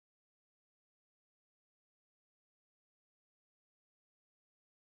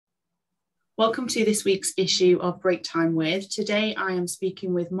Welcome to this week's issue of Break Time With. Today I am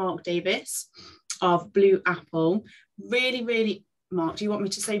speaking with Mark Davis of Blue Apple. Mark, do you want me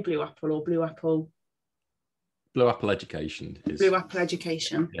to say Blue Apple or Blue Apple? Blue Apple Education. Blue Apple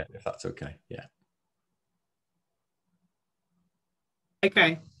Education. Yeah, if that's okay, yeah.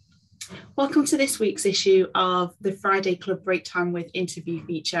 Okay. Welcome to this week's issue of the Friday Club Break Time With interview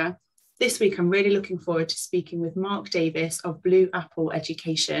feature. This week I'm really looking forward to speaking with Mark Davis of Blue Apple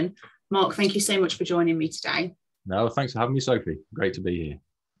Education. Mark, thank you so much for joining me today. No, thanks for having me, Sophie. Great to be here.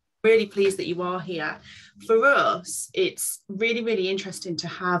 Really pleased that you are here. For us, it's really interesting to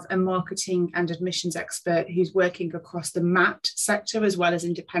have a marketing and admissions expert who's working across the MAT sector as well as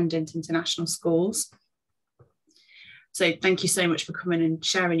independent international schools. So thank you so much for coming and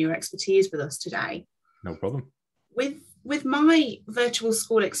sharing your expertise with us today. No problem. With my virtual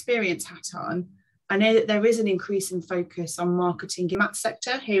school experience hat on, I know that there is an increasing focus on marketing in the MAT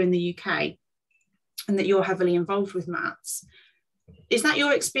sector here in the UK, and that you're heavily involved with MATs. Is that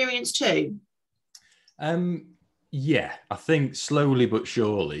your experience too? Yeah, I think slowly but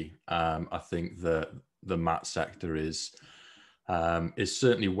surely, I think that the MAT sector is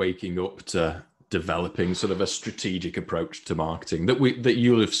certainly waking up to developing sort of a strategic approach to marketing that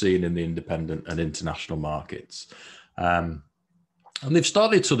you'll have seen in the independent and international markets. And they've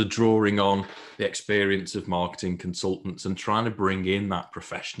started sort of drawing on the experience of marketing consultants and trying to bring in that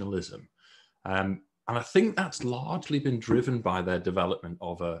professionalism. And I think that's largely been driven by their development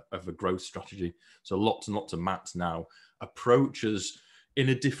of a growth strategy. So lots and lots of MATs now approach us in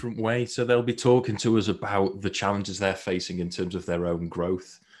a different way. So they'll be talking to us about the challenges they're facing in terms of their own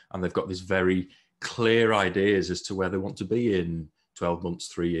growth. And they've got these very clear ideas as to where they want to be in 12 months,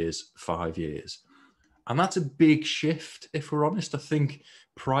 3 years, 5 years. And that's a big shift, if we're honest. I think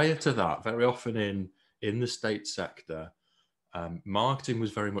prior to that, very often in the state sector, marketing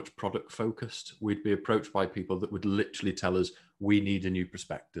was very much product focused. We'd be approached by people that would literally tell us, we need a new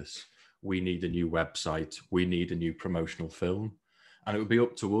prospectus, we need a new website, we need a new promotional film. And it would be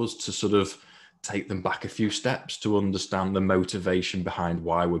up to us to sort of take them back a few steps to understand the motivation behind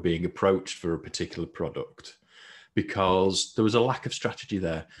why we're being approached for a particular product. Because there was a lack of strategy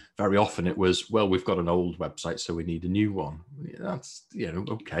there. Very often it was, well, we've got an old website, so we need a new one. That's,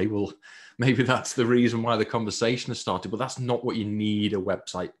 okay, well, maybe that's the reason why the conversation has started, but that's not what you need a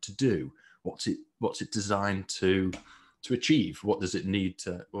website to do. What's it designed to achieve? What does it need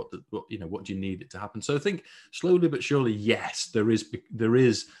to, what do you need it to happen? So I think slowly but surely, yes, there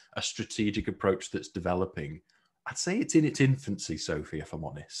is a strategic approach that's developing. I'd say it's in its infancy, Sophie, if I'm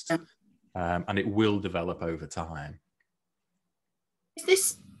honest. Yeah. And it will develop over time. Is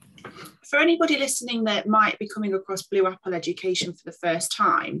this, for anybody listening that might be coming across Blue Apple Education for the first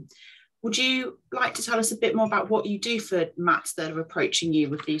time, would you like to tell us a bit more about what you do for MATs that are approaching you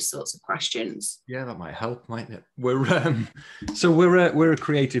with these sorts of questions? Yeah, that might help, mightn't it? We're a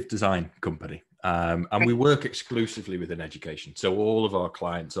creative design company, and we work exclusively within education. So all of our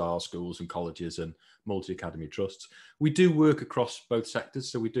clients are schools and colleges and multi-academy trusts. We do work across both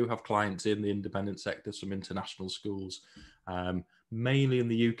sectors. So we do have clients in the independent sector, some international schools, mainly in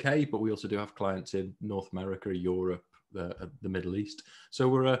the UK, but we also do have clients in North America, Europe, the Middle East. So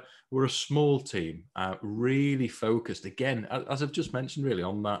we're a small team, really focused, again, as I've just mentioned, really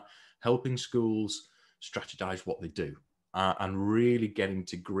on that, helping schools strategize what they do and really getting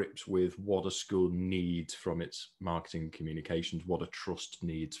to grips with what a school needs from its marketing and communications, what a trust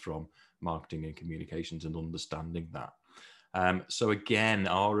needs from marketing and communications, and understanding that. So again,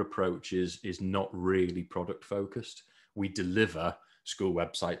 our approach is not really product focused. We deliver school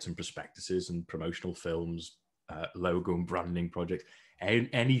websites and prospectuses and promotional films, logo and branding projects,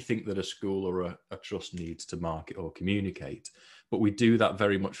 anything that a school or a trust needs to market or communicate. But we do that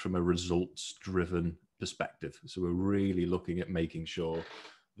very much from a results driven perspective. So we're really looking at making sure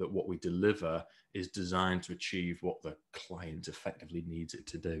that what we deliver is designed to achieve what the client effectively needs it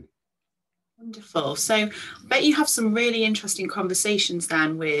to do. Wonderful. So I bet you have some really interesting conversations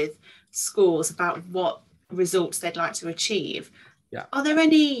then with schools about what results they'd like to achieve. Yeah. Are there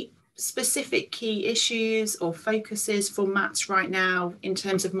any specific key issues or focuses for MATs right now in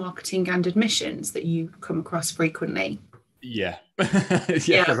terms of marketing and admissions that you come across frequently? Yeah.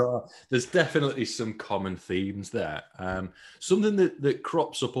 There are. There's definitely some common themes there. Something that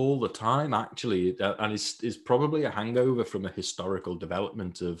crops up all the time, actually, and is probably a hangover from a historical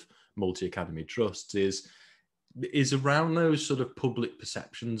development of multi-academy trusts, is around those sort of public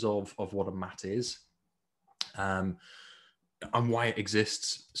perceptions of what a MAT is. And why it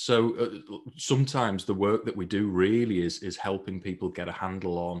exists. So sometimes the work that we do really is helping people get a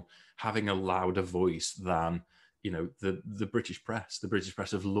handle on having a louder voice than the British press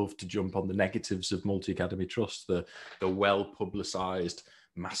have loved to jump on the negatives of multi-academy trusts, the well publicized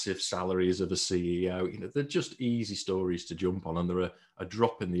massive salaries of a CEO. They're just easy stories to jump on, and they're a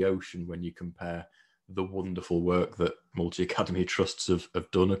drop in the ocean when you compare the wonderful work that multi-academy trusts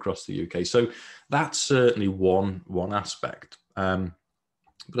have done across the UK. So that's certainly one aspect.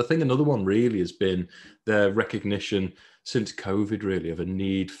 But I think another one really has been the recognition since COVID, really, of a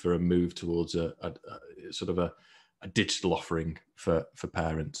need for a move towards a sort of a digital offering for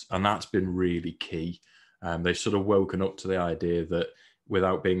parents. And that's been really key. They've sort of woken up to the idea that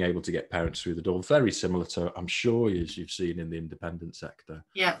without being able to get parents through the door, very similar to, I'm sure, as you've seen in the independent sector.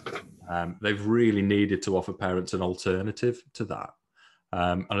 Yeah. They've really needed to offer parents an alternative to that.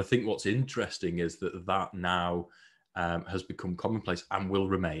 And I think what's interesting is that now has become commonplace and will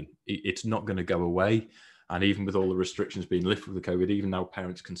remain. It's not going to go away. And even with all the restrictions being lifted with the COVID, even now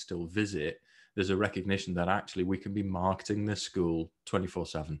parents can still visit, there's a recognition that actually we can be marketing this school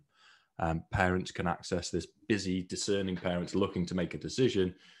 24/7. Parents can access this. Busy, discerning parents looking to make a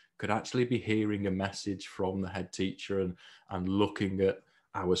decision could actually be hearing a message from the head teacher and looking at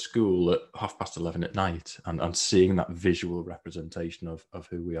our school at 11:30 at night and seeing that visual representation of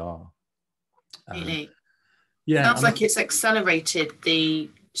who we are. Really? Yeah. Sounds like it's accelerated the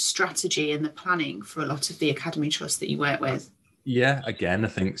strategy and the planning for a lot of the academy trusts that you work with. Yeah, again, I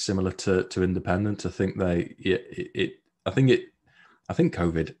think similar to independent. I think I think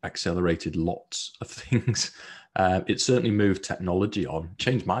COVID accelerated lots of things. It certainly moved technology on,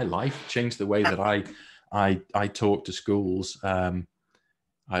 changed my life, changed the way that I talk to schools.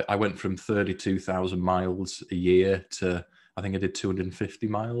 I went from 32,000 miles a year to, I think I did 250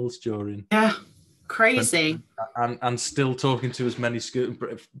 miles during. Yeah, crazy. And still talking to as many schools,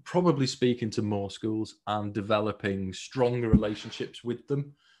 probably speaking to more schools and developing stronger relationships with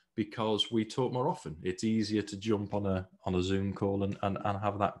them because we talk more often. It's easier to jump on a Zoom call and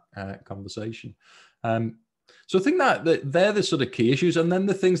have that conversation. So I think that they're the sort of key issues. And then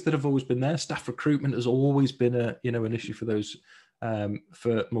the things that have always been there, staff recruitment has always been an issue for those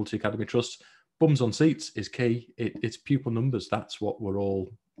for multi-academy trusts. Bums on seats is key. It's pupil numbers. That's what we're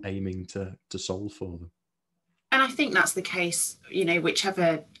all aiming to solve for them. And I think that's the case,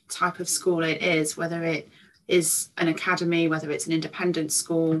 whichever type of school it is, whether it is an academy, whether it's an independent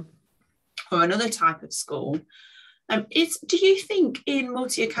school or another type of school. Do you think in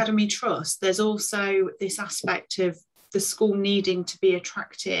multi-academy trust, there's also this aspect of the school needing to be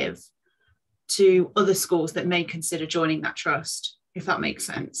attractive to other schools that may consider joining that trust, if that makes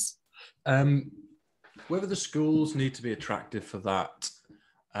sense? Whether the schools need to be attractive for that,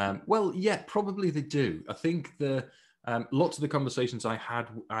 well, yeah, probably they do. I think lots of the conversations I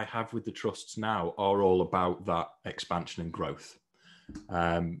have with the trusts now are all about that expansion and growth.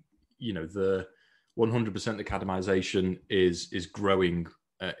 The 100% academisation is growing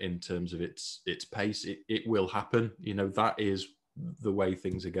in terms of its pace. It will happen. That is the way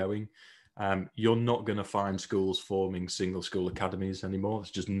things are going. You're not going to find schools forming single school academies anymore.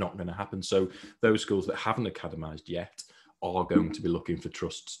 It's just not going to happen. So those schools that haven't academised yet are going to be looking for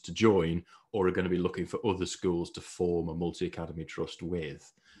trusts to join, or are going to be looking for other schools to form a multi-academy trust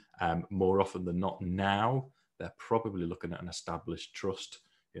with. More often than not now, they're probably looking at an established trust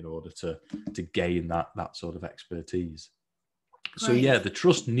in order to gain that sort of expertise. Right. So yeah, the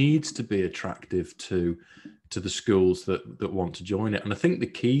trust needs to be attractive to the schools that want to join it. And I think the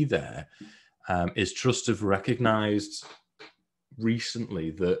key there is trusts have recognised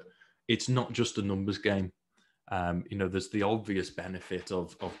recently that it's not just a numbers game. There's the obvious benefit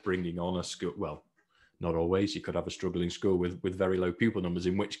of bringing on a school. Well, not always. You could have a struggling school with very low pupil numbers,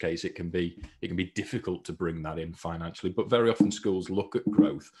 in which case it can be difficult to bring that in financially. But very often schools look at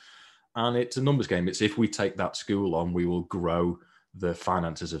growth, and it's a numbers game. It's if we take that school on, we will grow the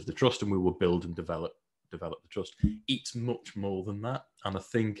finances of the trust, and we will build and develop the trust. It's much more than that, and I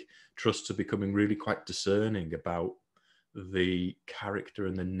think trusts are becoming really quite discerning about the character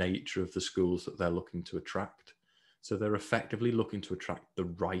and the nature of the schools that they're looking to attract. So they're effectively looking to attract the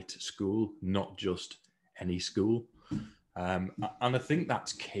right school, not just any school. And I think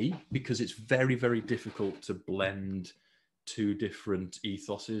that's key, because it's very, very difficult to blend two different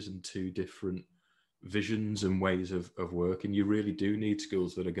ethoses and two different visions and ways of working. You really do need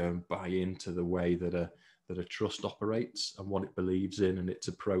schools that are going to buy into the way that a trust operates and what it believes in and its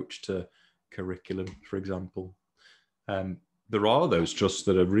approach to curriculum, for example. There are those trusts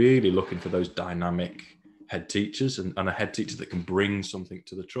that are really looking for those dynamic head teachers and a head teacher that can bring something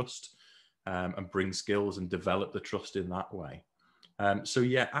to the trust and bring skills and develop the trust in that way. So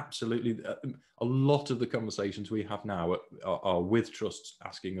yeah, absolutely. A lot of the conversations we have now are with trusts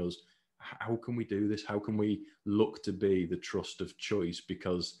asking us, how can we do this? How can we look to be the trust of choice?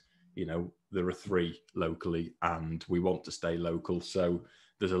 Because, you know, there are 3 locally and we want to stay local. So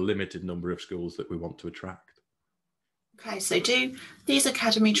there's a limited number of schools that we want to attract. Okay, so do these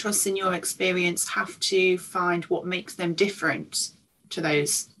academy trusts, in your experience, have to find what makes them different to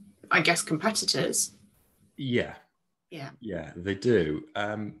those, I guess, competitors? Yeah, they do.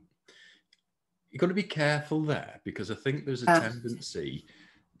 You've got to be careful there, because I think there's a tendency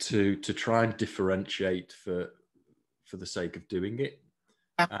to try and differentiate for the sake of doing it.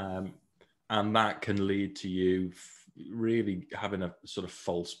 And that can lead to you really having a sort of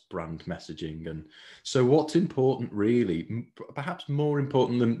false brand messaging. And so what's important, really, perhaps more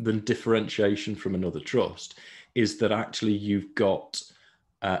important than differentiation from another trust, is that actually you've got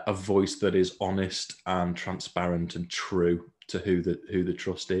a voice that is honest and transparent and true to who the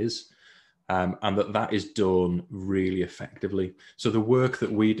trust is. And that is done really effectively. So the work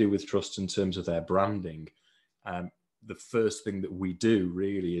that we do with trusts in terms of their branding, the first thing that we do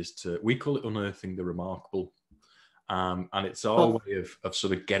really is we call it unearthing the remarkable. And it's our way of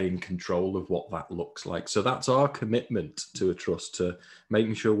sort of getting control of what that looks like. So that's our commitment to a trust, to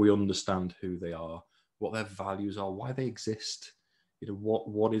making sure we understand who they are, what their values are, why they exist, you know,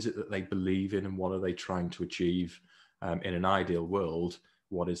 what is it that they believe in, and what are they trying to achieve. In an ideal world,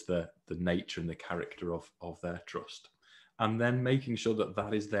 what is the nature and the character of their trust. And then making sure that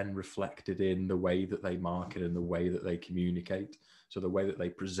that is then reflected in the way that they market and the way that they communicate. So the way that they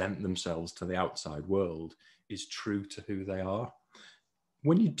present themselves to the outside world is true to who they are.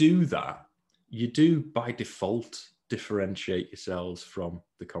 When you do that, you do by default differentiate yourselves from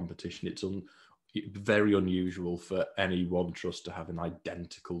the competition. It's very unusual for any one trust to have an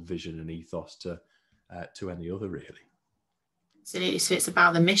identical vision and ethos to any other, really. Absolutely. So it's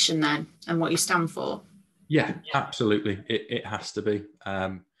about the mission then and what you stand for. Yeah, absolutely. It has to be.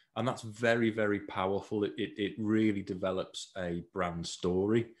 And that's very, very powerful. It really develops a brand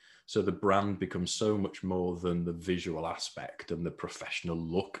story. So the brand becomes so much more than the visual aspect and the professional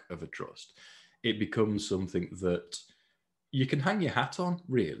look of a trust. It becomes something that you can hang your hat on,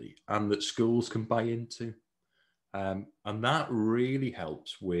 really, and that schools can buy into. And that really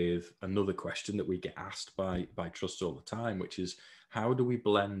helps with another question that we get asked by trusts all the time, which is, how do we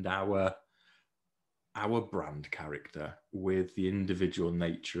blend our brand character with the individual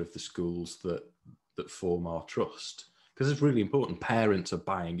nature of the schools that form our trust? Because it's really important. Parents are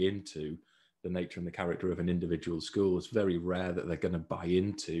buying into the nature and the character of an individual school. It's very rare that they're going to buy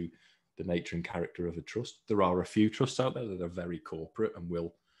into the nature and character of a trust. There are a few trusts out there that are very corporate and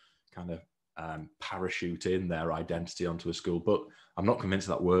will kind of parachute in their identity onto a school, but I'm not convinced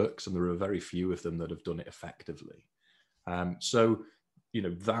that works, and there are very few of them that have done it effectively. So, you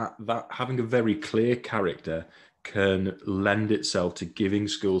know, that having a very clear character can lend itself to giving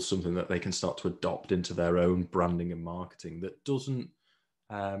schools something that they can start to adopt into their own branding and marketing that doesn't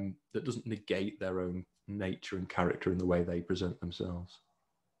negate their own nature and character in the way they present themselves.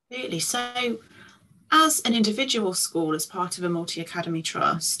 Really. So as an individual school, as part of a multi-academy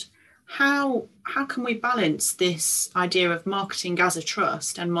trust, how can we balance this idea of marketing as a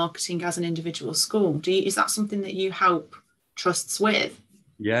trust and marketing as an individual school? Is that something that you help trusts with?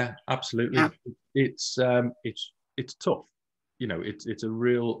 Yeah, absolutely. Yeah. It's tough. You know, it's a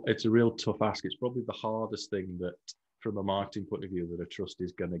real tough ask. It's probably the hardest thing that, from a marketing point of view, that a trust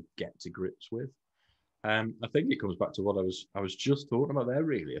is going to get to grips with. I think it comes back to what I was just talking about there.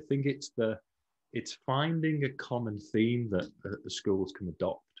 Really, I think it's finding a common theme that the schools can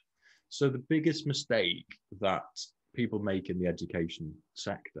adopt. So the biggest mistake that people make in the education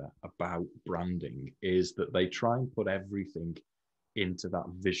sector about branding is that they try and put everything into that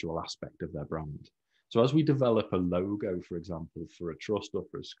visual aspect of their brand. So as we develop a logo, for example, for a trust or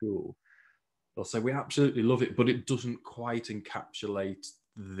for a school, they'll say, we absolutely love it, but it doesn't quite encapsulate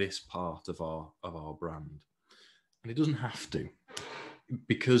this part of our brand. And it doesn't have to,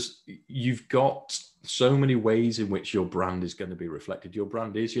 because you've got so many ways in which your brand is going to be reflected. Your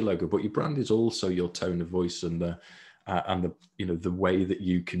brand is your logo, but your brand is also your tone of voice and the you know, the way that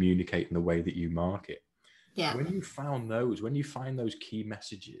you communicate and the way that you market. Yeah. When you find those key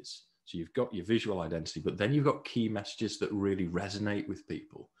messages, so you've got your visual identity, but then you've got key messages that really resonate with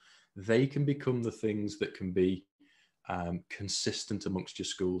people, they can become the things that can be consistent amongst your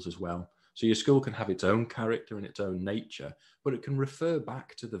schools as well. So your school can have its own character and its own nature, but it can refer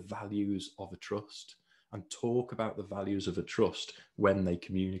back to the values of a trust and talk about the values of a trust when they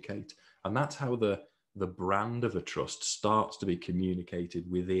communicate. And that's how the brand of a trust starts to be communicated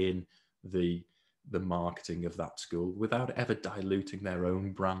within the marketing of that school without ever diluting their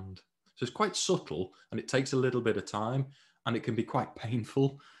own brand. So it's quite subtle, and it takes a little bit of time, and it can be quite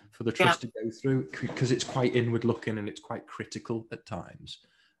painful. for the trust to go through, because it's quite inward looking and it's quite critical at times.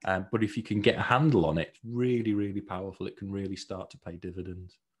 But if you can get a handle on it, it's really, really powerful. It can really start to pay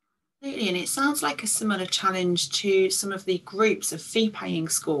dividends. Absolutely, and it sounds like a similar challenge to some of the groups of fee-paying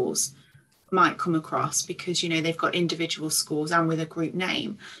schools might come across, because, you know, they've got individual schools and with a group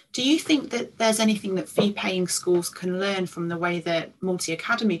name. Do you think that there's anything that fee-paying schools can learn from the way that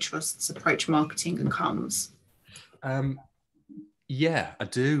multi-academy trusts approach marketing and comms? Yeah, I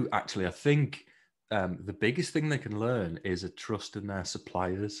do, actually. I think the biggest thing they can learn is a trust in their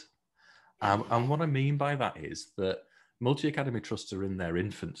suppliers. And what I mean by that is that multi-academy trusts are in their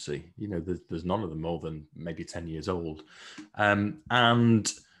infancy. You know, there's none of them more than maybe 10 years old.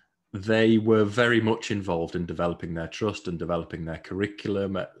 And they were very much involved in developing their trust and developing their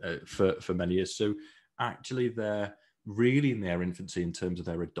curriculum for many years. So actually, they're really in their infancy in terms of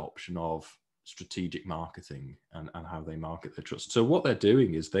their adoption of strategic marketing and how they market their trust. So what they're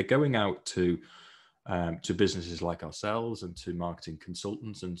doing is they're going out to businesses like ourselves and to marketing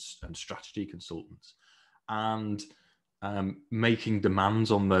consultants and strategy consultants, and making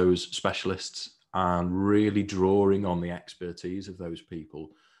demands on those specialists and really drawing on the expertise of those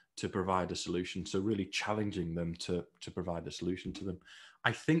people to provide a solution. So really challenging them to provide a solution to them.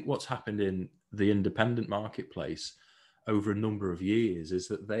 I think what's happened in the independent marketplace over a number of years is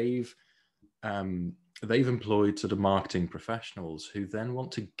that they've employed sort of marketing professionals who then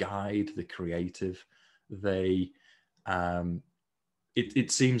want to guide the creative.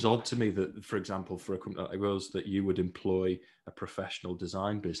 It seems odd to me that, for example, for a company like ours, that you would employ a professional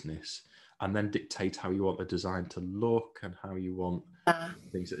design business and then dictate how you want the design to look and how you want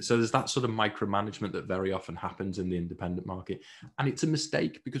things. So there's that sort of micromanagement that very often happens in the independent market. And it's a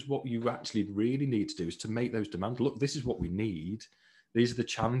mistake, because what you actually really need to do is to make those demands. Look, this is what we need. These are the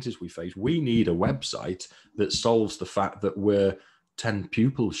challenges we face. We need a website that solves the fact that we're 10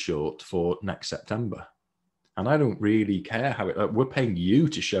 pupils short for next September. And I don't really care how we're paying you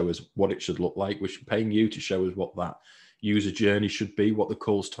to show us what it should look like. We're paying you to show us what that user journey should be, what the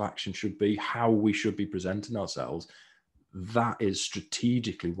calls to action should be, how we should be presenting ourselves. That is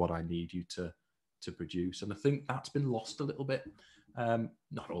strategically what I need you to produce. And I think that's been lost a little bit.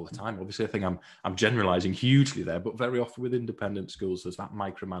 Not all the time, obviously. I think I'm generalizing hugely there, but very often with independent schools, there's that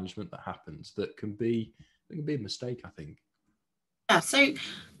micromanagement that happens that can be a mistake, I think. Yeah, so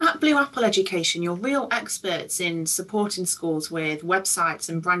at Blue Apple Education, you're real experts in supporting schools with websites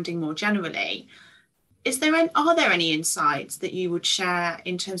and branding more generally. Are there any insights that you would share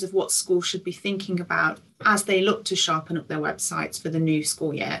in terms of what schools should be thinking about as they look to sharpen up their websites for the new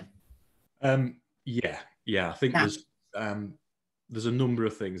school year? Yeah. I think there's a number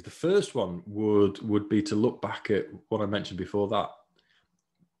of things. The first one would be to look back at what I mentioned before, that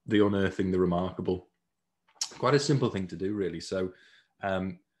the unearthing the remarkable. Quite a simple thing to do, really. So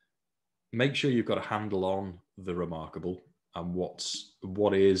make sure you've got a handle on the remarkable and what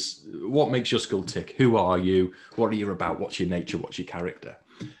makes your school tick. Who are you? What are you about? What's your nature? What's your character?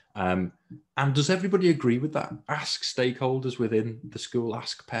 And does everybody agree with that? Ask stakeholders within the school,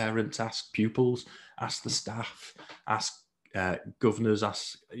 ask parents, ask pupils, ask the staff, ask governors,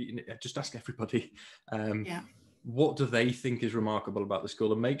 just ask everybody. What do they think is remarkable about the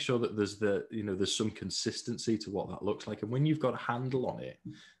school, and make sure that there's some consistency to what that looks like. And when you've got a handle on it,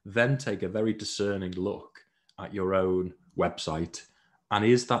 then take a very discerning look at your own website. And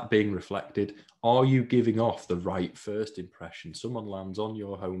is that being reflected? Are you giving off the right first impression? Someone lands on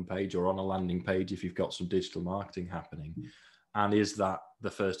your homepage or on a landing page if you've got some digital marketing happening. And is that the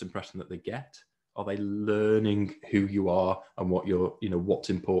first impression that they get? Are they learning who you are and what's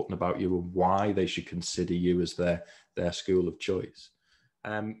important about you and why they should consider you as their school of choice?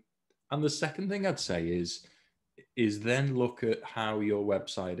 And the second thing I'd say is then look at how your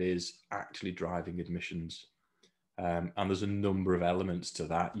website is actually driving admissions. And there's a number of elements to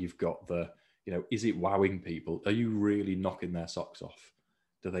that. You've got is it wowing people? Are you really knocking their socks off?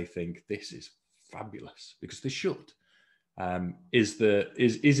 Do they think this is fabulous? Because they should. Is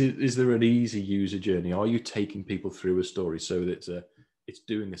there an easy user journey? Are you taking people through a story so that it's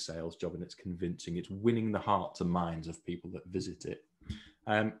doing a sales job and it's convincing, it's winning the hearts and minds of people that visit it?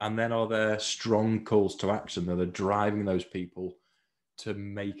 And then are there strong calls to action that are driving those people to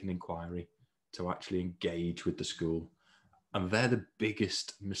make an inquiry, to actually engage with the school? And they're the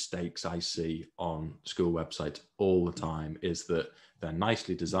biggest mistakes I see on school websites all the time, is that they're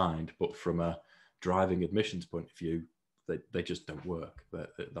nicely designed, but from a driving admissions point of view, they just don't work.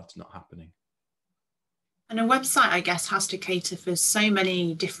 That's not happening. And a website, I guess, has to cater for so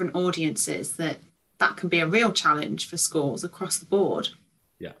many different audiences that can be a real challenge for schools across the board.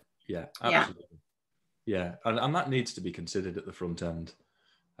 Yeah, absolutely. Yeah, and that needs to be considered at the front end.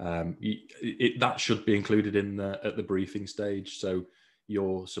 That should be included at the briefing stage. So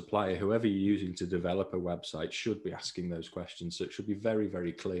your supplier, whoever you're using to develop a website, should be asking those questions. So it should be very,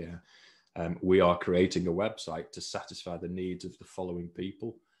 very clear. We are creating a website to satisfy the needs of the following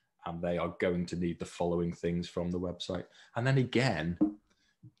people, and they are going to need the following things from the website. And then again,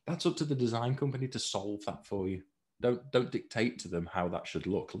 that's up to the design company to solve that for you. Don't dictate to them how that should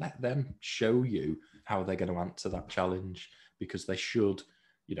look. Let them show you how they're going to answer that challenge, because they should,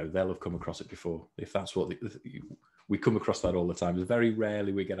 they'll have come across it before. If that's what we come across that all the time. Very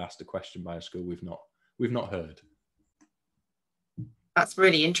rarely we get asked a question by a school we've not heard. That's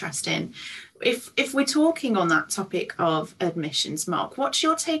really interesting. If we're talking on that topic of admissions, Mark, what's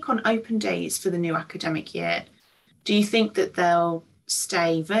your take on open days for the new academic year? Do you think that they'll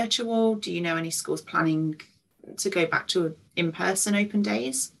stay virtual? Do you know any schools planning to go back to in-person open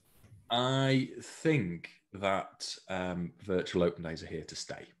days? I think that virtual open days are here to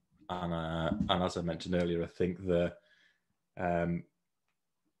stay. And as I mentioned earlier, I think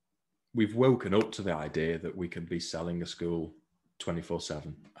we've woken up to the idea that we can be selling a school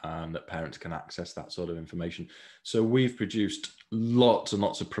 24/7 and that parents can access that sort of information. So we've produced lots and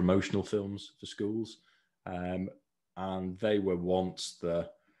lots of promotional films for schools, and they were once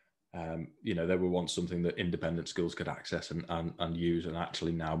something that independent schools could access and use, and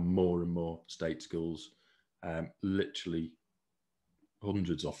actually now more and more state schools, literally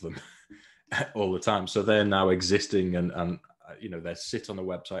hundreds of them all the time. So they're now existing and they sit on a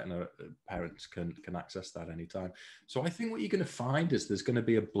website, and parents can access that anytime. So I think what you're going to find is there's going to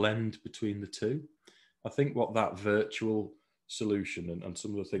be a blend between the two. I think what that virtual solution and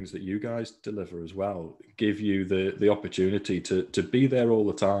some of the things that you guys deliver as well give you the opportunity to be there all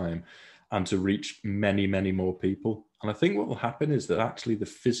the time and to reach many, many more people. And I think what will happen is that actually the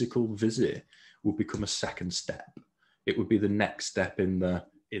physical visit will become a second step. It would be the next step in the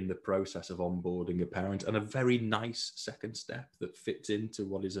process of onboarding a parent, and a very nice second step that fits into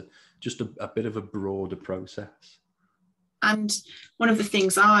what is just a bit of a broader process. And one of the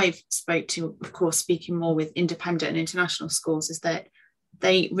things I've spoke to, of course, speaking more with independent and international schools, is that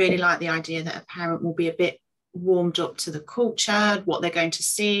they really like the idea that a parent will be a bit warmed up to the culture, what they're going to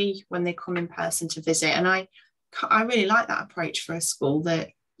see when they come in person to visit. And I really like that approach for a school, that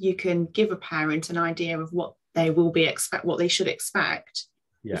you can give a parent an idea of what they will be what they should expect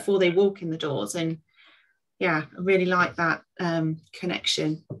before they walk in the doors. And I really like that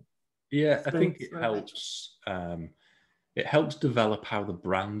connection. Yeah, I think it helps. It helps develop how the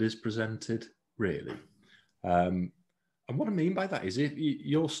brand is presented, really. And what I mean by that is, if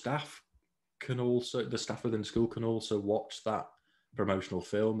your staff the staff within the school can also watch that promotional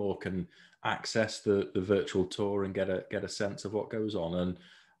film, or can access the virtual tour and get a sense of what goes on,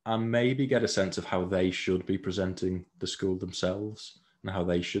 and maybe get a sense of how they should be presenting the school themselves and how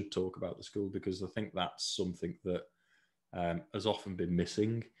they should talk about the school. Because I think that's something that has often been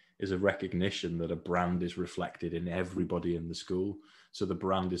missing, is a recognition that a brand is reflected in everybody in the school. So the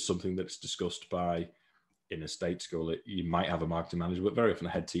brand is something that's discussed by, in a state school, you might have a marketing manager, but very often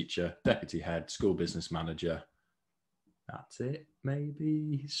a head teacher, deputy head, school business manager. That's it.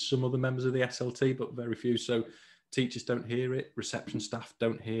 Maybe some other members of the SLT, but very few. So teachers don't hear it, reception staff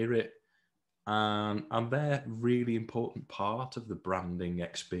don't hear it. And they're really important part of the branding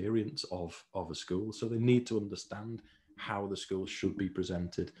experience of a school. So they need to understand how the school should be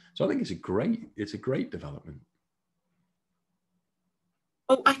presented. So I think it's a great development.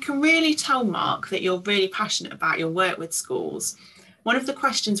 Oh, I can really tell, Mark, that you're really passionate about your work with schools. One of the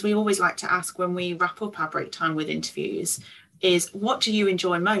questions we always like to ask when we wrap up our break time with interviews is, what do you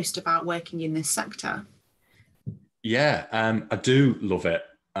enjoy most about working in this sector? Yeah, I do love it.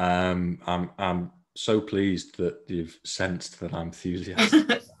 I'm so pleased that you've sensed that I'm enthusiastic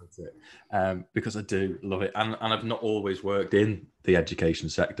about it, because I do love it. And I've not always worked in the education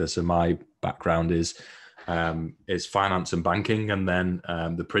sector. So my background is finance and banking, and then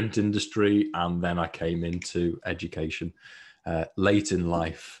the print industry, and then I came into education late in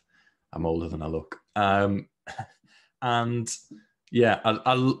life. I'm older than I look. And yeah,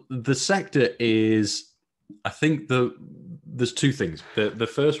 the sector is, I think there's two things. The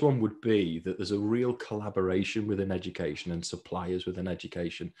first one would be that there's a real collaboration within education and suppliers within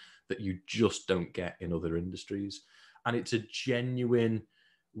education that you just don't get in other industries. And it's a genuine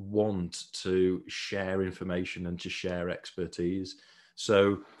want to share information and to share expertise.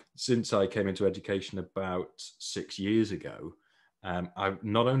 So since I came into education about 6 years ago, I've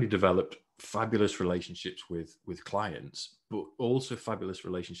not only developed fabulous relationships with clients, but also fabulous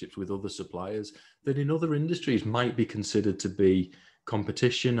relationships with other suppliers that in other industries might be considered to be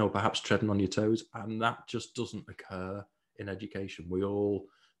competition or perhaps treading on your toes. And that just doesn't occur in education. We all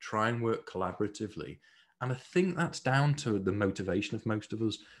try and work collaboratively. And I think that's down to the motivation of most of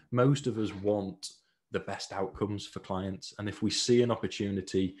us. Most of us want the best outcomes for clients. And if we see an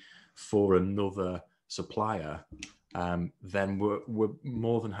opportunity for another supplier, then we're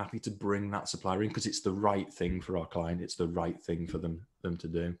more than happy to bring that supplier in, because it's the right thing for our client. It's the right thing for them to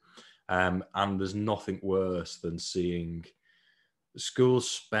do. And there's nothing worse than seeing schools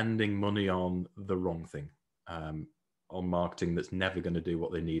spending money on the wrong thing, on marketing that's never going to do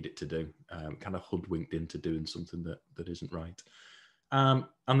what they need it to do, kind of hoodwinked into doing something that isn't right.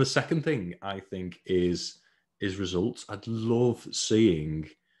 And the second thing I think is results. I'd love seeing,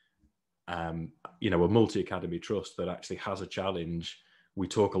 a multi-academy trust that actually has a challenge. We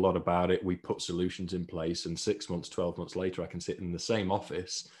talk a lot about it. We put solutions in place, and 6 months, 12 months later, I can sit in the same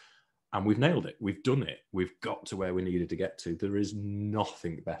office and we've nailed it. We've done it. We've got to where we needed to get to. There is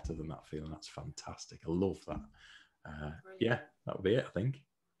nothing better than that feeling. That's fantastic. I love that. Yeah, that would be it, I think.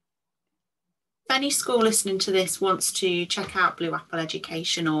 If any school listening to this wants to check out Blue Apple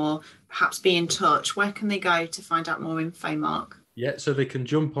Education or perhaps be in touch, where can they go to find out more info, Mark? Yeah, so they can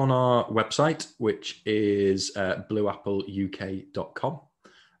jump on our website, which is blueappleuk.com.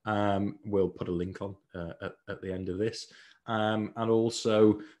 We'll put a link on at the end of this. And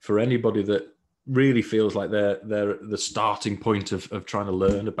also for anybody that really feels like they're the starting point of trying to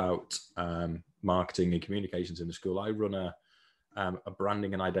learn about marketing and communications in the school, I run a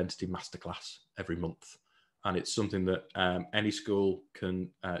branding and identity masterclass every month. And it's something that any school can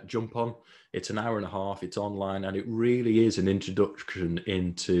jump on. It's an hour and a half, it's online, and it really is an introduction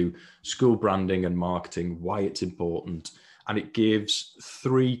into school branding and marketing, why it's important. And it gives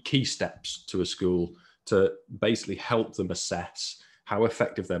 3 key steps to a school to basically help them assess how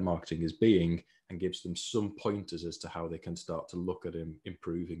effective their marketing is being, and gives them some pointers as to how they can start to look at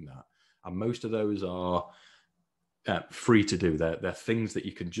improving that. And most of those are free to do. They're things that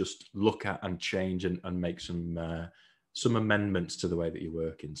you can just look at and change and make some amendments to the way that you're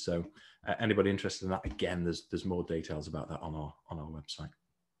working. So anybody interested in that, again, there's more details about that on our website.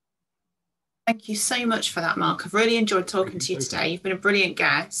 Thank you so much for that, Mark. I've really enjoyed talking to you today. You've been a brilliant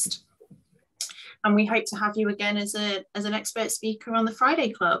guest. And we hope to have you again as an expert speaker on the Friday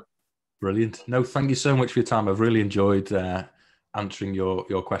Club. Brilliant. No, thank you so much for your time. I've really enjoyed answering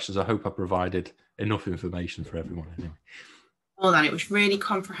your questions. I hope I provided enough information for everyone. Anyway. Well done. It was really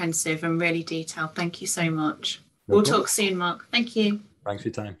comprehensive and really detailed. Thank you so much. We'll talk soon, Mark. Thank you. Thanks for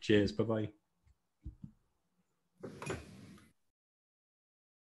your time. Cheers. Bye-bye.